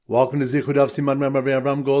Welcome to Zichud of Siman Memar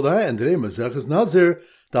Avram Goldar, and today Masech is Nazir,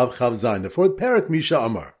 Dav Chav Zayin, the fourth parak, Misha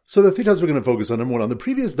Amar. So the three times we're going to focus on, number one, on the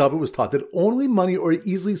previous Dav, it was taught that only money or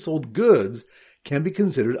easily sold goods can be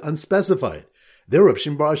considered unspecified. There, Rav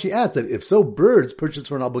Shimon bar Ashi asked that if so, birds purchased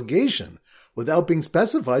for an obligation without being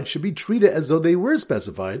specified should be treated as though they were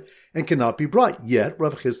specified and cannot be brought. Yet,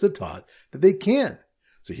 Rav Chisda taught that they can.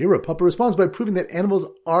 So here Rav Papa responds by proving that animals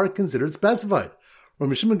are considered specified.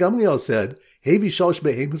 Rav Shimon Gamliel said, Hevi shalosh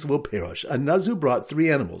behemoths lo perosh. A Nazir brought 3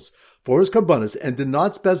 animals for his karbanis and did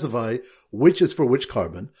not specify which is for which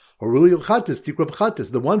carbon. Haruli chatas tikrav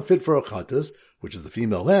chatas. The one fit for a chatas, which is the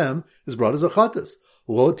female lamb, is brought as a chatas.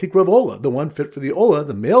 Lo tikrav ola. The one fit for the ola,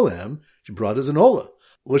 the male lamb, she brought as an ola.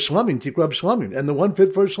 Lo shlamim tikrav shlamim. And the one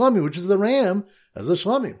fit for a shlamim, which is the ram, as a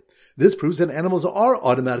shlamim. This proves that animals are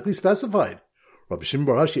automatically specified. Rabbi Shimon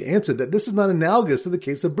bar Ashi answered that this is not analogous to the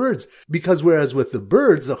case of birds, because whereas with the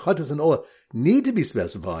birds, the chatas and ola need to be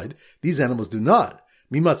specified, these animals do not.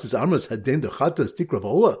 Mimatzis armas hadin the chatas tikrav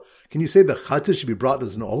ola. Can you say the chatas should be brought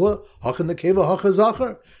as an ola? Hachan the keva hacha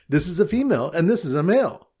zachar. This is a female and this is a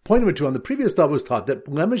male. Point number 2, on the previous thought was taught that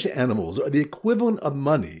blemished animals are the equivalent of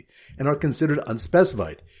money and are considered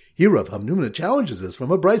unspecified. Here Rav Hamnuna challenges this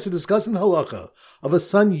from a brisa discussing the halacha of a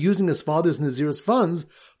son using his father's Nazir's funds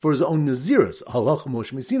for his own Nazirus, a halacha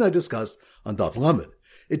Moshe Sinai discussed on Daf Lamed.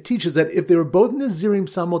 It teaches that if they were both Nazirim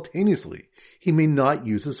simultaneously, he may not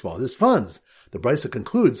use his father's funds. The brisa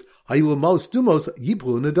concludes, Hayulamos stumos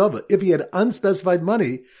yiplu nadava. If he had unspecified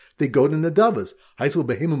money, they go to nadavas. Haisul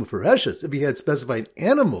behemum fereshes. If he had specified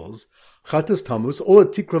animals, chatas tamus ola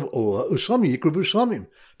tikrav ola ushlamim yikrav ushlamim.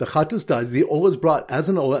 The chatas dies, the ola is brought as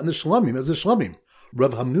an ola, and the shlamim as a shlamim.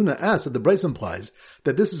 Rav Hamnuna asks that the brisa implies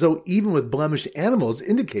that this is so even with blemished animals,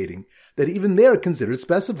 indicating that even they are considered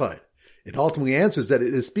specified. It ultimately answers that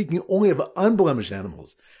it is speaking only of unblemished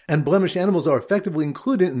animals, and blemished animals are effectively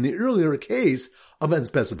included in the earlier case of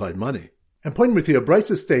unspecified money. And point number 3, a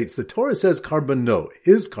brisa states the Torah says carbon no,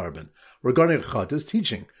 his carbon, regarding a chatas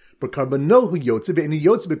teaching, but carbon no hu yotze ve'eni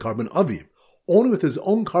yotze be'carbon aviv. Only with his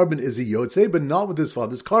own carbon is he yotze, but not with his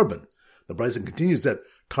father's carbon. The brisa continues that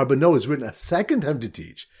carbon no is written a second time to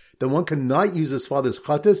teach that one cannot use his father's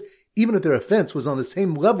chatas even if their offense was on the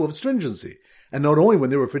same level of stringency, and not only when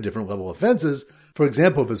they were for different level offenses. For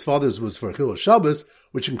example, if his father's was for Chilul Shabbos,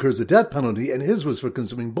 which incurs a death penalty, and his was for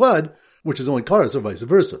consuming blood, which is only karas, or vice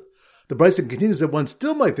versa. The brisa continues that one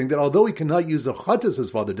still might think that although he cannot use the chatas his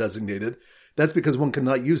father designated, that's because one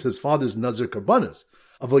cannot use his father's nazir karbanas.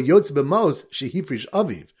 Avo yotz b'maos shehifrish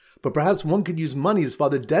aviv. But perhaps one could use money his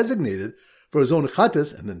father designated for his own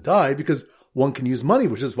chatas and then die, because one can use money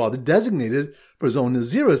which his father designated for his own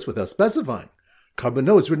nazirus without specifying. Carbon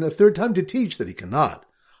no is written a third time to teach that he cannot.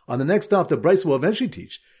 On the next stop, the brisa will eventually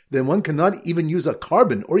teach that one cannot even use a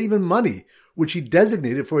carbon or even money which he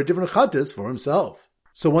designated for a different chatas for himself.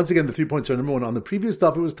 So once again, the 3 points are: number 1, on the previous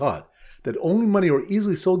stop it was taught that only money or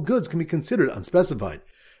easily sold goods can be considered unspecified.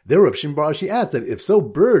 There Rav Shimon bar Ashi asked that if so,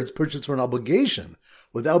 birds purchased for an obligation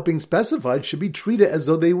without being specified should be treated as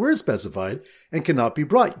though they were specified and cannot be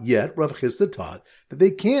brought. Yet Rav Chisda taught that they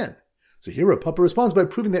can. So here Rav Papa responds by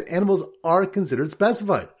proving that animals are considered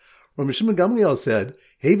specified. Rav Shimon Gamliel said,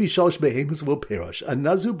 Hevi shalosh behemoths lo perosh. A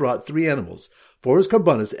Nazir brought 3 animals for his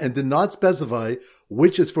karbanis and did not specify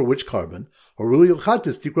which is for which carbon. Haruli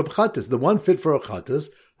chatas tikrav chatas. The one fit for a chatas,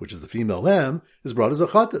 which is the female lamb, is brought as a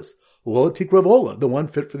chatas. Lo tikrav ola. The one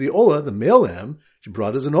fit for the ola, the male lamb, she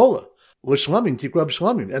brought as an ola. Lo shlamim tikrav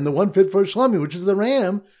shlamim. And the one fit for a shlamim, which is the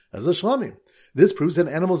ram, as a shlamim. This proves that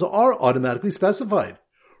animals are automatically specified.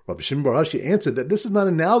 Rabbi Shimon bar Ashi answered that this is not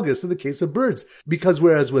analogous to the case of birds, because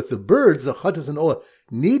whereas with the birds, the chatas and ola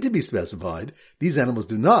need to be specified, these animals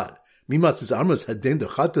do not. Mimatzis armas hadin the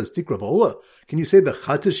chatas tikrav ola. Can you say the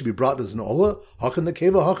chatas should be brought as an ola? Hachan the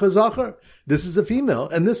keva hacha zachar. This is a female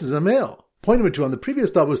and this is a male. Point number 2, on the previous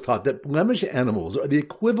thought was taught that blemished animals are the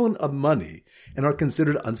equivalent of money and are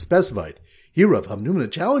considered unspecified. Here Rav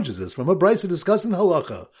Hamnuna challenges this from a brisa discussing the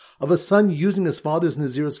halacha of a son using his father's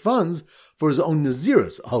Nazir's funds for his own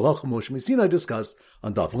Nazirus, a halacha Moshe Sinai discussed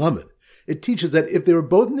on Daf Lamed. It teaches that if they were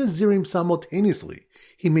both Nazirim simultaneously,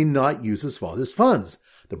 he may not use his father's funds.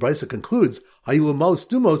 The brisa concludes, Hayulamos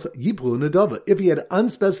stumos yiplu nadava. If he had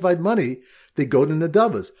unspecified money, they go to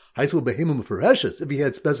nadavas. Haisul behemum fereshes. If he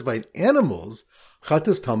had specified animals,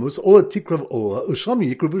 chatas tamus ola tikrav ola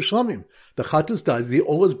ushlamim yikrav ushlamim. The chatas dies, the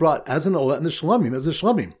ola is brought as an ola, and the shlamim as a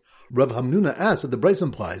shlamim. Rav Hamnuna asks that the brisa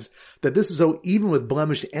implies that this is so even with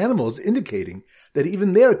blemished animals, indicating that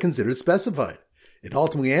even they are considered specified. It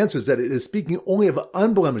ultimately answers that it is speaking only of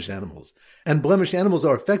unblemished animals, and blemished animals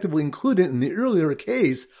are effectively included in the earlier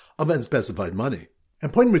case of unspecified money.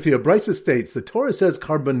 And pointing with you, Brisa states, the Torah says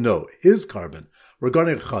karbono, his carbon,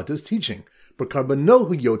 regarding Chattas teaching. But karbono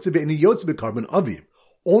hu yotze ve'eni yotze be'karban aviv.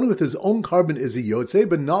 Only with his own carbon is he yotze,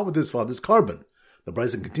 but not with his father's carbon. The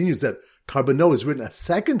Brisa continues that karbono is written a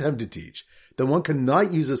second time to teach that one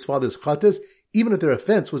cannot use his father's Chattas even if their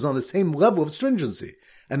offense was on the same level of stringency.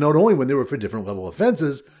 And not only when they were for different level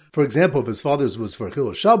offenses. For example, if his father's was for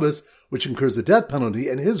Chilul Shabbos, which incurs the death penalty,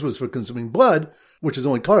 and his was for consuming blood, which is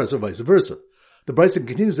only karas, or vice versa. The Brisa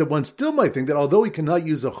continues that one still might think that although he cannot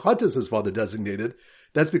use the Chattas his father designated,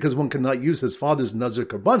 that's because one cannot use his father's Nazir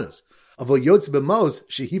karbanis. Avo yotz b'maos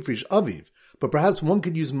shehifrish aviv. But perhaps one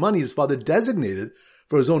could use money his father designated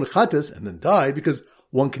for his own Chattas and then die, because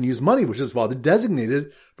one can use money which his father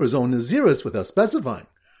designated for his own Naziris without specifying.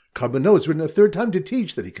 Karbono is written a third time to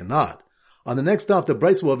teach that he cannot. On the next stop, the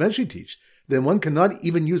Brisa will eventually teach that one cannot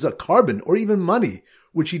even use a carbon or even money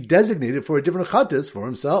which he designated for a different Chattas for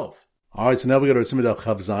himself. Alright, so now we got our Siman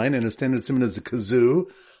Chav Zayin, and our standard Siman is a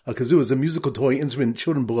kazoo. A kazoo is a musical toy instrument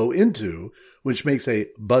children blow into, which makes a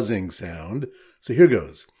buzzing sound. So here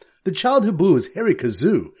goes. The child who blew his hairy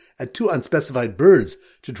kazoo at two unspecified birds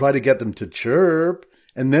to try to get them to chirp,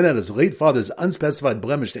 and then at his late father's unspecified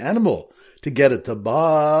blemished animal to get it to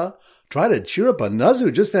ba. Try to cheer up a Nazir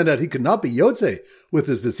who just found out he could not be Yotze with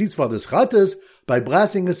his deceased father's Chattas by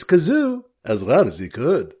blasting his kazoo as loud as he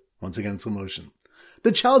could. Once again, slow motion.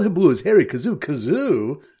 The child who blew his hairy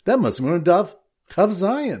kazoo, that must be on Daf Chav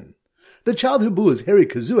Zayin. The child who blew his hairy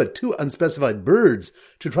kazoo at two unspecified birds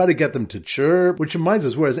to try to get them to chirp, which reminds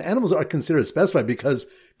us, whereas animals are considered specified because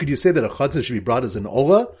could you say that a Chattas should be brought as an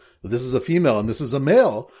Ola? This is a female and this is a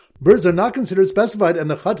male. Birds are not considered specified, and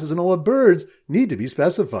the Chattas and Ola birds need to be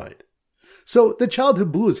specified. So the child who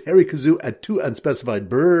blew his hairy kazoo at two unspecified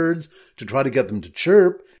birds to try to get them to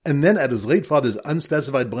chirp, and then at his late father's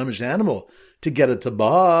unspecified blemished animal to get it to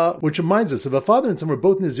ba, which reminds us if a father and son were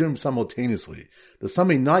both Nazirim simultaneously, the son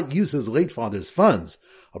may not use his late father's funds.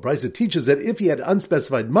 A Brisa teaches that if he had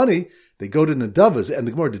unspecified money, they go to Nadavas, and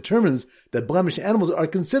the Gemara determines that blemished animals are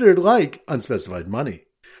considered like unspecified money.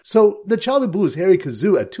 So the child who blew his hairy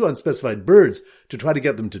kazoo at two unspecified birds to try to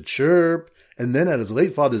get them to chirp, and then at his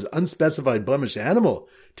late father's unspecified blemished animal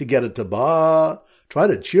to get it to ba, try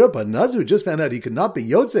to cheer up a Nazir who just found out he could not be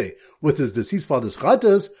Yotze with his deceased father's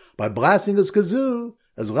Chattas by blasting his kazoo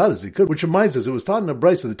as loud as he could, which reminds us it was taught in a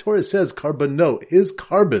Brisa. The Torah says karbono, his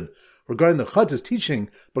carbon, regarding the Chattas teaching,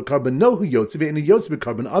 but karbono hu Yotze ve'eni Yotze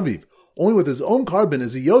be'karban aviv. Only with his own carbon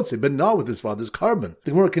is he Yotze, but not with his father's carbon.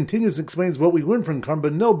 The Gemara continues and explains what we learned from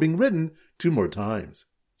karbono being written two more times.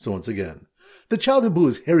 So once again, the child who blew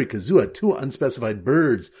his hairy kazoo at two unspecified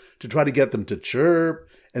birds to try to get them to chirp,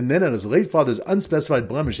 and then at his late father's unspecified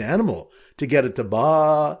blemished animal to get it to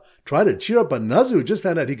ba, try to cheer up a Nazir who just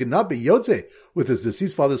found out he could not be Yotze with his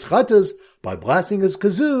deceased father's Chattas by blasting his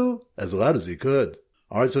kazoo as loud as he could.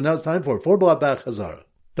 Alright, so now it's time for 4 Blat Bach Chazara.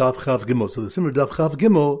 Daf Chav Gimel. So the Simmer Daf Chav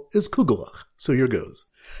Gimel is Kugelach. So here goes.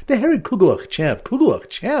 The hairy Kugelach champ,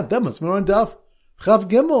 that must be on Daf Chav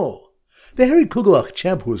Gimel. The hairy Kugelach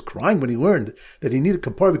champ who was crying when he learned that he needed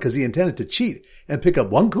kapar because he intended to cheat and pick up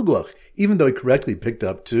one Kugelach, even though he correctly picked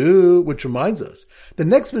up two, which reminds us, the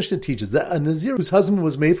next Mishnah teaches that a Nazir whose husband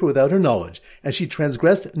was made for without her knowledge, and she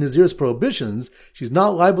transgressed Nazir's prohibitions, she's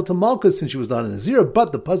not liable to Malchus since she was not a Nazir,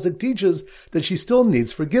 but the Pasuk teaches that she still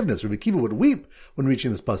needs forgiveness. Rabbi Kiva would weep when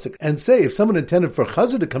reaching this Pasuk and say if someone intended for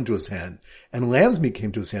Chazar to come to his hand, and lamb's meat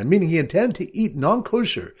came to his hand, meaning he intended to eat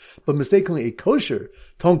non-kosher, but mistakenly ate kosher,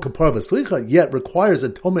 Tom Kapar Vaslicha, yet requires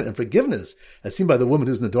atonement and forgiveness, as seen by the woman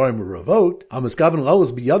whose Nadarim were revoked, then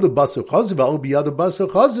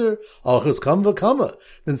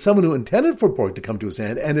someone who intended for pork to come to his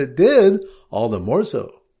hand, and it did, all the more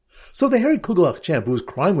so. So the hairy Kugelach champ, who was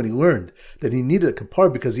crying when he learned that he needed a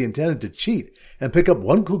kapar because he intended to cheat and pick up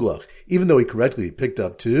one Kugelach, even though he correctly picked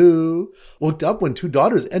up two, looked up when two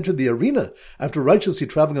daughters entered the arena after righteously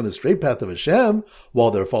traveling on the straight path of Hashem,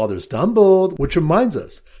 while their father stumbled, which reminds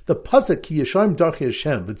us, the pasuk ki yesharim darchei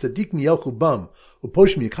Hashem v'tzadikim yelchu bam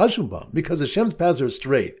uposhim yikashu bam, because Hashem's paths are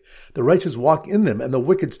straight, the righteous walk in them and the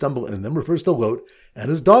wicked stumble in them, refers to Lot and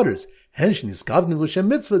his daughters. They, who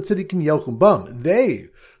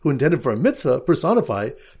intended for a mitzvah, personify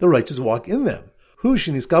the righteous walk in them.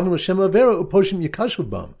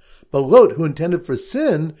 But Lot, who intended for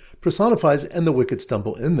sin, personifies and the wicked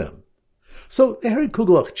stumble in them. So the hairy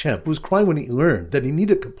Kugelach champ was crying when he learned that he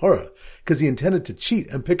needed kapara because he intended to cheat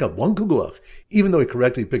and pick up one Kugelach, even though he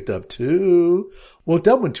correctly picked up two. Woke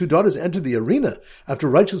up when two daughters entered the arena after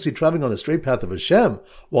righteously traveling on the straight path of Hashem,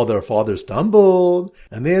 while their father stumbled,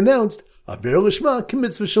 and they announced, Haver Lishma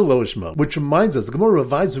Kimitzvah Shelo Lishma, which reminds us, the Gemara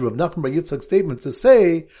revises Rav Nachman bar Yitzchak's statement to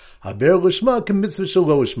say, Haver Lishma Kimitzvah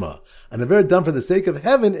Shelo Lishma. An Haver done for the sake of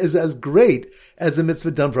heaven is as great as a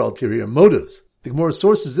mitzvah done for ulterior motives. The Gemara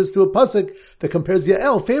sources this to a pasuk that compares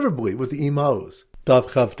Yael favorably with the Imaus.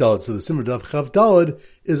 Daf Chav Daled. So the Simmer Daf Chav Daled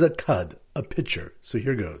is a kad, a pitcher. So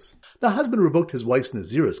here goes. The husband revoked his wife's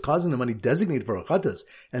Nazirus, causing the money designated for a chatas,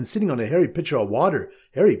 and sitting on a hairy pitcher of water.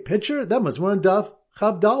 Hairy pitcher? That must run Daf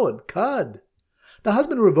Chav Daled, kad. The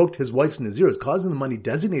husband revoked his wife's Nazirus, causing the money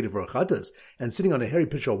designated for a chatas, and sitting on a hairy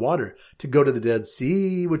pitcher of water to go to the Dead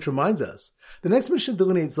Sea, which reminds us. The next mission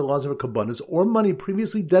delineates the laws of a kabbanis or money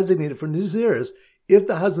previously designated for Nazirus if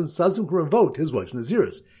the husband subsequently revoked his wife's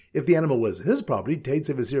Nazirus. If the animal was his property,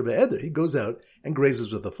 Teitze V'Sir Be'eder, he goes out and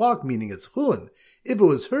grazes with the flock, meaning it's chulin. If it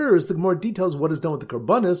was hers, the Gemara details what is done with the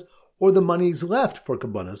karbanis or the monies left for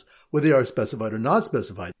karbanis, whether they are specified or not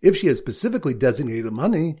specified. If she has specifically designated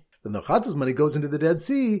money, then the chatas money goes into the Dead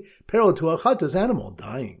Sea, parallel to a chatas animal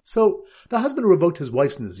dying. So, the husband revoked his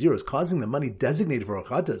wife's Nazirus, causing the money designated for a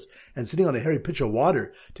chatas, and sitting on a hairy pitcher of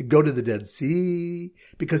water to go to the Dead Sea,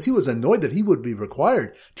 because he was annoyed that he would be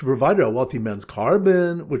required to provide her a wealthy man's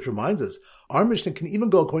carbon, which reminds us, our Mishnah can even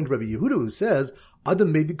go according to Rabbi Yehuda, who says,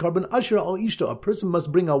 Adam may be carbon asher al ishto, a person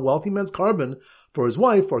must bring a wealthy man's carbon for his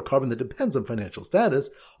wife, for a carbon that depends on financial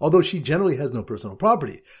status, although she generally has no personal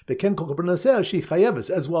property. V'ken kol karbanaseh she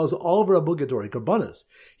chayeves, as well as all of her obligatory karbanas.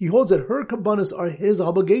 He holds that her karbanas are his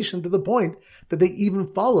obligation to the point that they even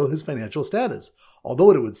follow his financial status.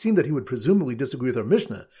 Although it would seem that he would presumably disagree with our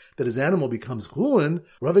Mishnah, that his animal becomes chulin,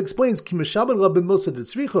 Rav explains, Ki meshaber la b'milsa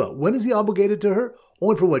detzricha. When is he obligated to her?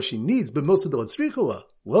 Only for what she needs, b'milsa detzricha.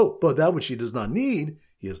 Whoa, but that which she does not need,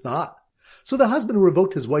 he is not. So the husband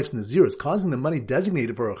revoked his wife's Nazirus, causing the money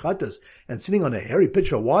designated for her chatas, and sitting on a hairy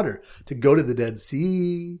pitcher of water to go to the Dead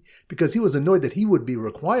Sea, because he was annoyed that he would be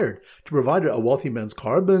required to provide her a wealthy man's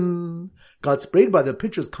carbon. Got sprayed by the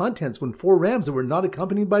pitcher's contents when 4 rams that were not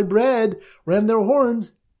accompanied by bread rammed their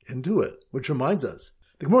horns into it, which reminds us.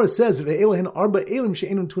 The Gemara says, these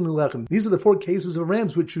are the 4 cases of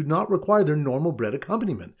rams which do not require their normal bread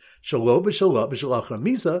accompaniment. Shalo, b'shalah, b'shalach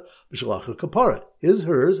ramisa, b'shalach kapara. His,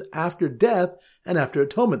 hers, after death, and after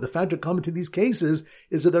atonement. The factor common to these cases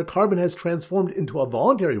is that their carbon has transformed into a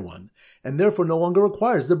voluntary one, and therefore no longer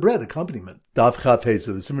requires the bread accompaniment. Daf Chaf He,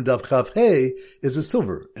 so the Simmer Daf Chaf He is a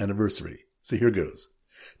silver anniversary. So here goes.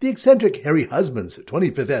 The eccentric hairy husband's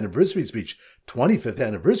 25th anniversary speech,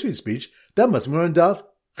 that must be on Daf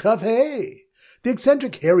Chav He. The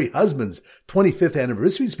eccentric hairy husband's 25th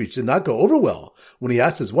anniversary speech did not go over well when he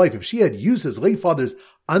asked his wife if she had used his late father's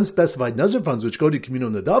unspecified Nazir funds which go to communal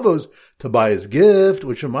nadavos to buy his gift,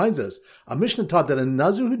 which reminds us, a Mishnah taught that a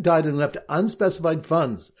Nazir who died and left unspecified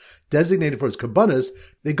funds designated for his karbanis,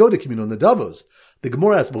 they go to communal nadavos. The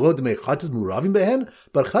Gemara asks, but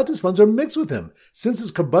chatas funds are mixed with him. Since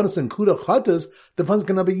his karbanis include a chatas, the funds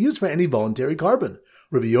cannot be used for any voluntary carbon.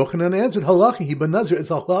 Rabbi Yochanan answered, Halachi ba Nazir,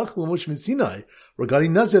 it's halach l'mosh misinai,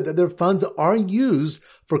 regarding Nazir that their funds are used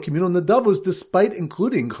for communal nadavos despite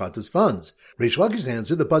including chatas funds. Reish Lakish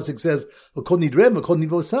answered, the pasuk says, V'kol nidrem, v'kol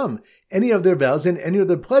nivosam, any of their vows and any of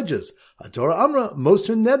their pledges. HaTorah Amra,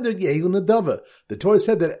 Moser neder yehu nadava. The Torah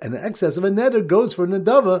said that an excess of a neder goes for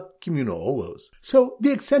nadava, communal olos. So,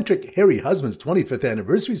 the eccentric hairy husband's 25th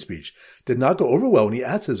anniversary speech did not go over well when he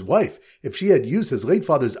asked his wife if she had used his late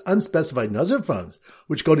father's unspecified Nazir funds,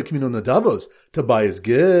 which go to communal nadavos, to buy his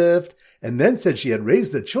gift, and then said she had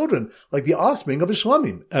raised the children like the offspring of a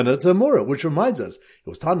shlamim, and a tamura, which reminds us, it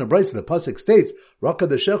was taught in the Bryce in the pasuk states, Raka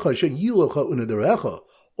deshecha sheyilocha unaderecha,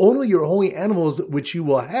 only your holy animals which you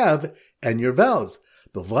will have, and your vows.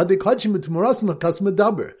 The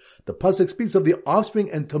pasuk speaks of the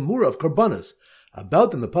offspring and tamura of karbanas.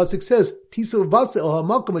 About them, the pasuk says, "Tisu vasta el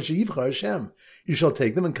hamalkum asher yivchar Hashem." You shall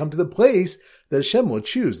take them and come to the place that Hashem will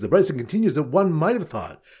choose. The Brisa continues that one might have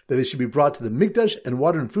thought that they should be brought to the mikdash and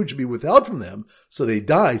water and food should be withheld from them, so they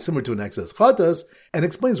die similar to an excess chatas, and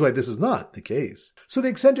explains why this is not the case. So the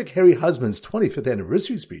eccentric hairy husband's 25th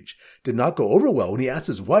anniversary speech did not go over well when he asked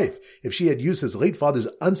his wife if she had used his late father's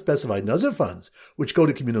unspecified Nazir funds, which go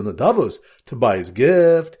to communal nadavos, to buy his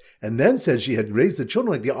gift, and then said she had raised the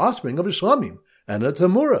children like the offspring of a shlamim and a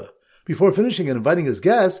tamura, before finishing and inviting his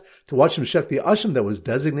guests to watch him shech the asham that was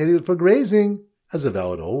designated for grazing as a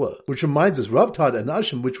valid olah. Which reminds us, Rav taught an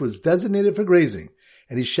asham which was designated for grazing,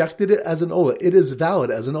 and he shechted it as an olah. It is valid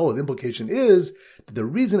as an olah. The implication is that the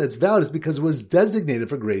reason it's valid is because it was designated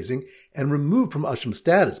for grazing and removed from asham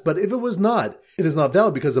status. But if it was not, it is not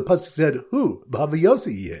valid because the pasuk said, "Hu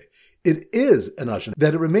b'havayosi yeh." It is an asham,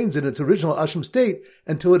 that it remains in its original asham state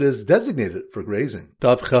until it is designated for grazing.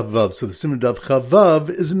 Dav Chavav. So the Simon Dav Chavav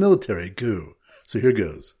is a military coup. So here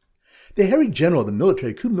goes. The hairy general of the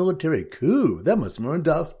military coup, that must be more in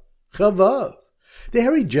Dav Chavav. The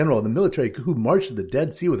hairy general of the military coup marched to the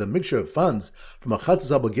Dead Sea with a mixture of funds from a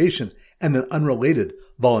chatas obligation and an unrelated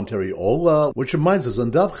voluntary ola, which reminds us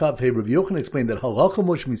on Dav Chav Hey, Rabbi Yochanan explained that halacha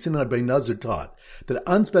Moshe Misinai by Nazir taught that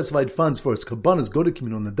unspecified funds for its kabbanas go to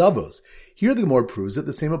communal nedavos. Here the Gemara proves that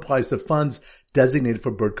the same applies to funds designated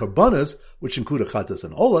for bird karbanas, which include a chatas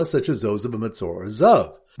and ola, such as those of a mitzvah or a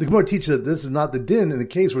zav. The Gemara teaches that this is not the din in the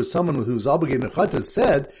case where someone who is obligated in a chatas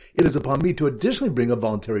said, it is upon me to additionally bring a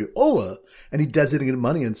voluntary ola, and he designated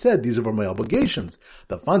money and said, these are for my obligations.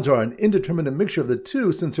 The funds are an indeterminate mixture of the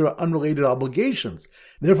two since they are unrelated obligations.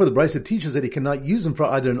 Therefore, the Brisa teaches that he cannot use them for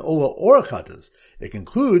either an ola or a chatas. It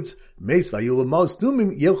concludes, if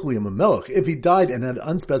he died and had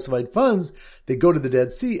unspecified funds, they go to the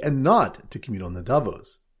Dead Sea and not to communal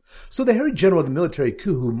nedavos. So the hairy general of the military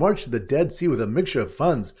coup who marched to the Dead Sea with a mixture of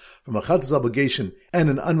funds from a chatas obligation and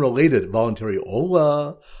an unrelated voluntary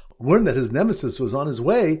ola learned that his nemesis was on his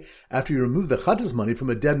way after he removed the chatas money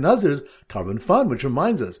from a dead Nazir's carbon fund, which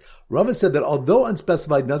reminds us, Rava said that although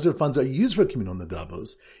unspecified Nazir funds are used for communal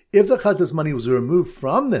nedavos, if the chatas money was removed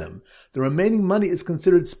from them, the remaining money is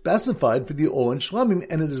considered specified for the ol and shlamim,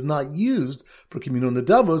 and it is not used for communal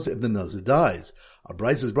nedavos if the Nazir dies. A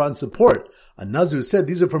Bryce is brought in support. A Nazir said,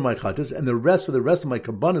 these are for my chatas, and the rest for the rest of my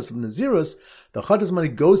karbanas of Nazirus. The chatas money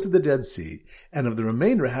goes to the Dead Sea, and of the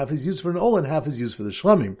remainder, half is used for an ol and half is used for the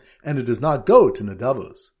shlamim, and it does not go to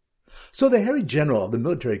nedavos. So the hairy general of the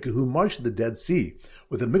military coup who marched to the Dead Sea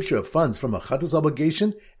with a mixture of funds from a chatas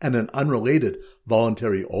obligation and an unrelated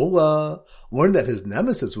voluntary ola learned that his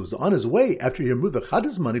nemesis was on his way after he removed the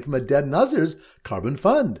chatas money from a dead Nazir's carbon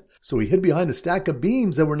fund. So he hid behind a stack of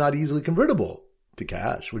beams that were not easily convertible to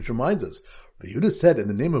cash, which reminds us, Yehuda said in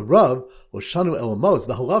the name of Rav, Oshanu Elamos,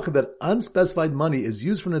 the halacha that unspecified money is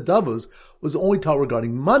used for nedavos was only taught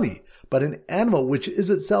regarding money, but an animal which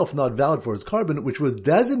is itself not valid for its carbon, which was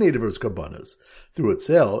designated for its karbanas, through its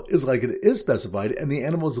sale, is like it is specified, and the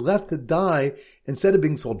animal is left to die instead of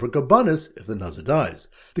being sold for karbanas if the Nazir dies.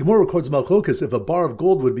 The Gemara records Malchokas if a bar of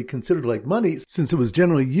gold would be considered like money, since it was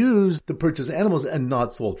generally used to purchase animals and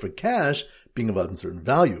not sold for cash, being of uncertain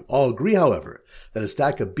value. All agree, however, that a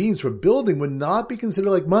stack of beams for building would not be considered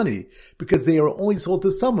like money because they are only sold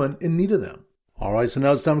to someone in need of them. Alright, so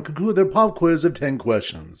now it's time to conclude their pop quiz of 10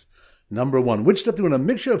 questions. Number 1. Which step when a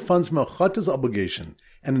mixture of funds from a chatas obligation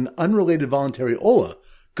and an unrelated voluntary ola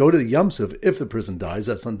go to the yamsuf if the person dies?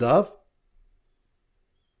 That's on Dav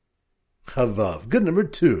Chavav. Good. Number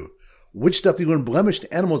 2. Which step when blemished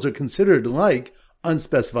animals are considered like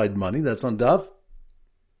unspecified money? That's on Dav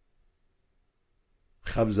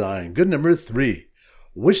Chav Zayin. Good. Number 3.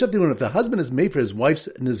 Which step if the husband is made for his wife's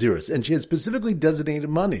Nazirus and she had specifically designated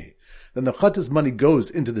money, then the chatas money goes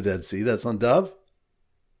into the Dead Sea? That's on Dav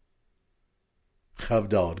Chav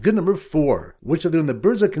Daled. Good. Number 4. Which of when the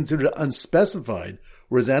birds are considered unspecified,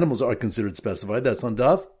 whereas animals are considered specified? That's on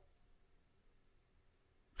Dav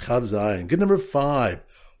Chav Zayin. Good. Number 5.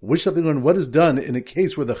 Which of when what is done in a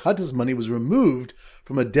case where the chatas money was removed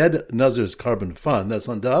from a dead Nazir's carbon fund? That's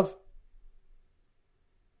on Dav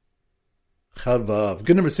Chavav.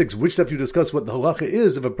 Good. Number 6. Which step you discuss what the halacha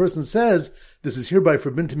is if a person says, this is hereby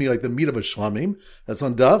forbidden to me like the meat of a shlamim? That's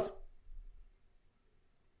on Dav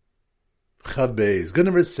Chav Beis. Good.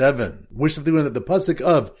 Number 7. Which step that the pasuk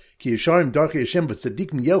of Ki Yesharim Darkei Hashem but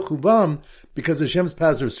Tzadikim Yelchu Bam, because Hashem's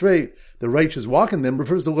paths are straight, the righteous walk in them,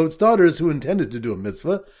 refers to Lot's daughters who intended to do a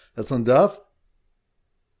mitzvah? That's on Dav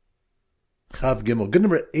Chav Gimel. Good.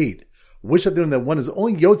 Number 8. Which of them that one is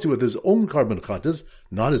only yotzi with his own carbon chatas,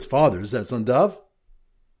 not his father's? That's on Dav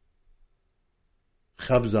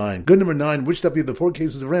Chav Zayin. Good. Number 9. Which of the 4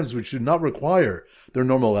 cases of rams which do not require their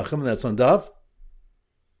normal lechem? That's on Dav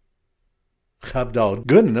Chav Daled.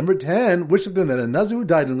 Good. Number 10. Which of them that a Nazir who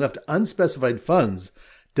died and left unspecified funds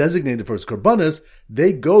designated for his karbanas,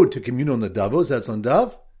 they go to communal nedavos? That's on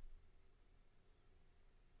Dav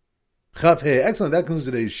Chav Hey. Excellent. That concludes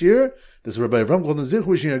today's shir. This is Rabbi Avram Nazir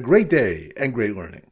wishing you a great day and great learning.